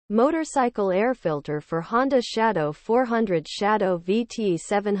Motorcycle air filter for Honda Shadow 400 Shadow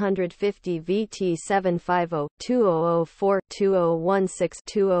VT750 VT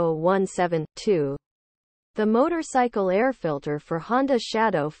 750-2004-2016-2017-2. The motorcycle air filter for Honda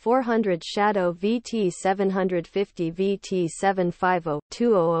Shadow 400 Shadow VT750 VT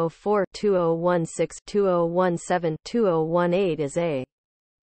 750-2004-2016-2017-2018 is a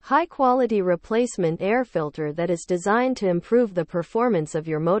high-quality replacement air filter that is designed to improve the performance of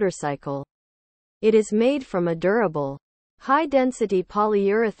your motorcycle. It is made from a durable, high-density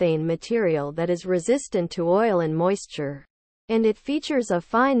polyurethane material that is resistant to oil and moisture, and it features a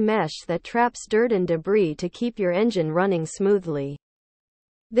fine mesh that traps dirt and debris to keep your engine running smoothly.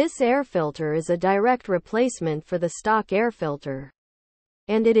 This air filter is a direct replacement for the stock air filter,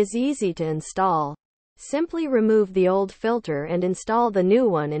 and it is easy to install. Simply remove the old filter and install the new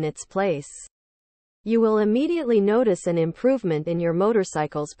one in its place. You will immediately notice an improvement in your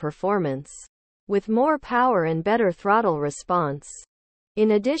motorcycle's performance, with more power and better throttle response. In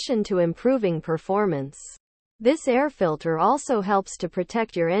addition to improving performance, this air filter also helps to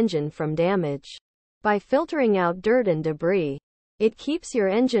protect your engine from damage. By filtering out dirt and debris, it keeps your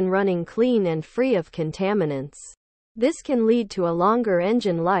engine running clean and free of contaminants. This can lead to a longer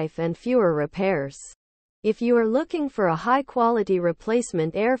engine life and fewer repairs. If you are looking for a high-quality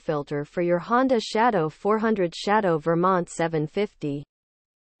replacement air filter for your Honda Shadow 400 Shadow Vermont 750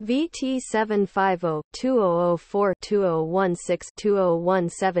 VT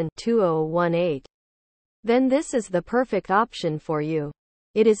 750-2004-2016-2017-2018, then this is the perfect option for you.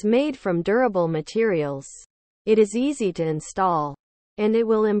 It is made from durable materials. It is easy to install, and it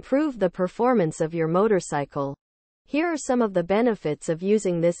will improve the performance of your motorcycle. Here are some of the benefits of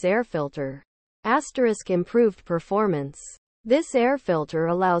using this air filter. Improved performance. This air filter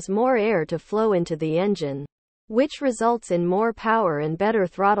allows more air to flow into the engine, which results in more power and better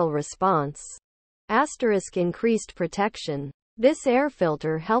throttle response. Increased protection. This air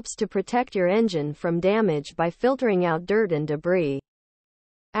filter helps to protect your engine from damage by filtering out dirt and debris.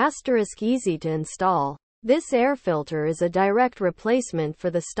 Easy to install. This air filter is a direct replacement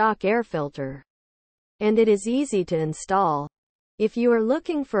for the stock air filter, and it is easy to install. If you are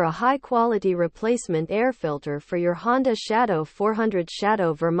looking for a high-quality replacement air filter for your Honda Shadow 400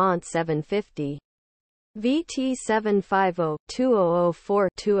 Shadow Vermont 750 VT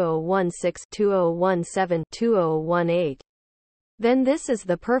 750-2004-2016-2017-2018, then this is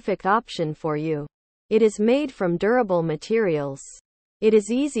the perfect option for you. It is made from durable materials. It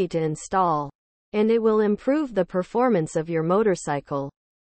is easy to install, and it will improve the performance of your motorcycle.